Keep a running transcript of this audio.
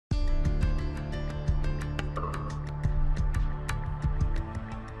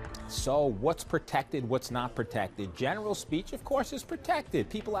So what's protected, what's not protected? General speech, of course, is protected.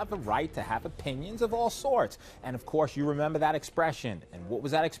 People have a right to have opinions of all sorts. And of course, you remember that expression. And what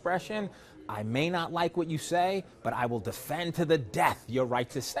was that expression? I may not like what you say, but I will defend to the death your right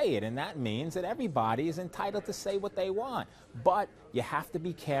to say it. And that means that everybody is entitled to say what they want. But you have to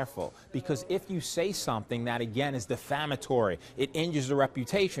be careful, because if you say something that, again, is defamatory, it injures the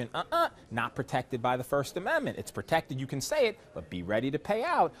reputation, not protected by the First Amendment. It's protected, you can say it, but be ready to pay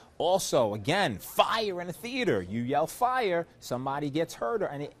out. Also, again, fire in a theater. You yell fire, somebody gets hurt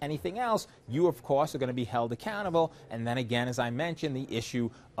or anything else, you, of course, are going to be held accountable. And then again, as I mentioned, the issue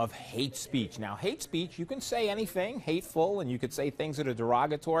of hate speech. Now, hate speech, you can say anything hateful, and you could say things that are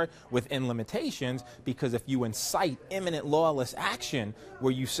derogatory within limitations, because if you incite imminent lawless action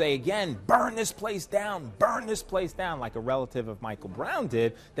where you say, again, burn this place down, like a relative of Michael Brown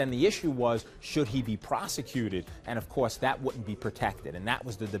did, then the issue was, should he be prosecuted? And of course, that wouldn't be protected, and that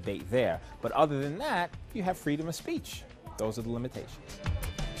was the debate there. But other than that, you have freedom of speech. Those are the limitations.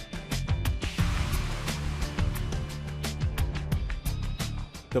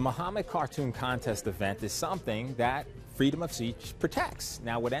 The Mohammed cartoon contest event is something that freedom of speech protects.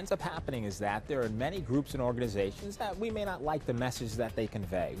 Now, what ends up happening is that there are many groups and organizations that we may not like the message that they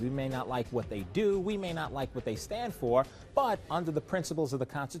convey. We may not like what they do. We may not like what they stand for. But under the principles of the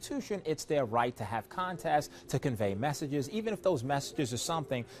Constitution, it's their right to have contests, to convey messages, even if those messages are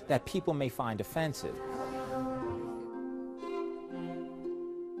something that people may find offensive.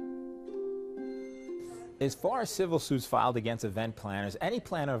 As far as civil suits filed against event planners, any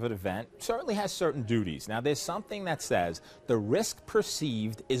planner of an event certainly has certain duties. Now, there's something that says the risk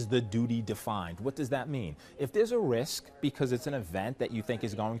perceived is the duty defined. What does that mean? If there's a risk because it's an event that you think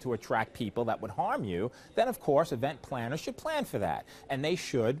is going to attract people that would harm you, then of course event planners should plan for that. And they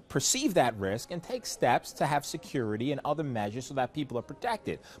should perceive that risk and take steps to have security and other measures so that people are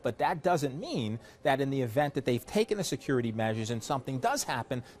protected. But that doesn't mean that in the event that they've taken the security measures and something does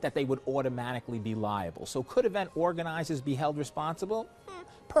happen, that they would automatically be liable. So could event organizers be held responsible?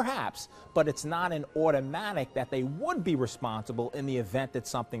 Perhaps, but it's not an automatic that they would be responsible in the event that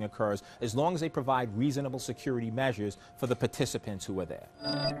something occurs, as long as they provide reasonable security measures for the participants who are there.